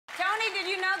did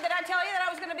you know? Did I tell you that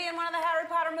I was going to be in one of the Harry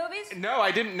Potter movies? No,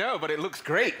 I didn't know, but it looks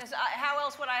great. How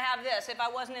else would I have this if I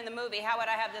wasn't in the movie? How would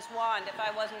I have this wand if I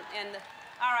wasn't in the...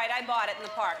 All right, I bought it in the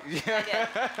park. Yeah. I did.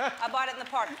 I bought it in the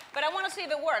park. But I want to see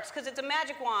if it works, because it's a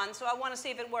magic wand, so I want to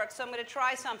see if it works. So I'm going to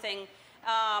try something.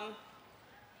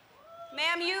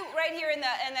 Ma'am, you right here in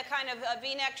the kind of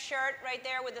V-neck shirt right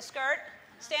there with the skirt,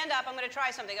 stand up. I'm going to try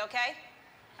something, okay?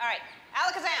 All right.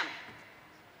 Alakazam.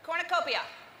 Cornucopia.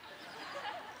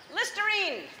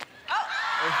 Listerine. Oh.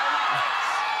 Oh,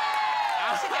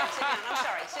 no. Sit down, sit down. I'm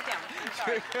sorry. Sit down. I'm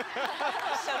sorry.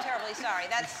 I'm so terribly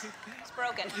sorry. It's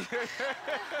broken.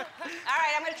 All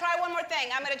right, I'm going to try one more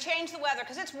thing. I'm going to change the weather,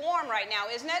 because it's warm right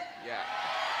now, isn't it? Yeah.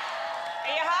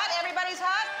 Are you hot? Everybody's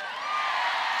hot?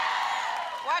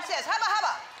 Watch this. Hubba,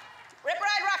 hubba. Rip,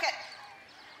 ride, rocket.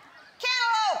 Cantaloupe.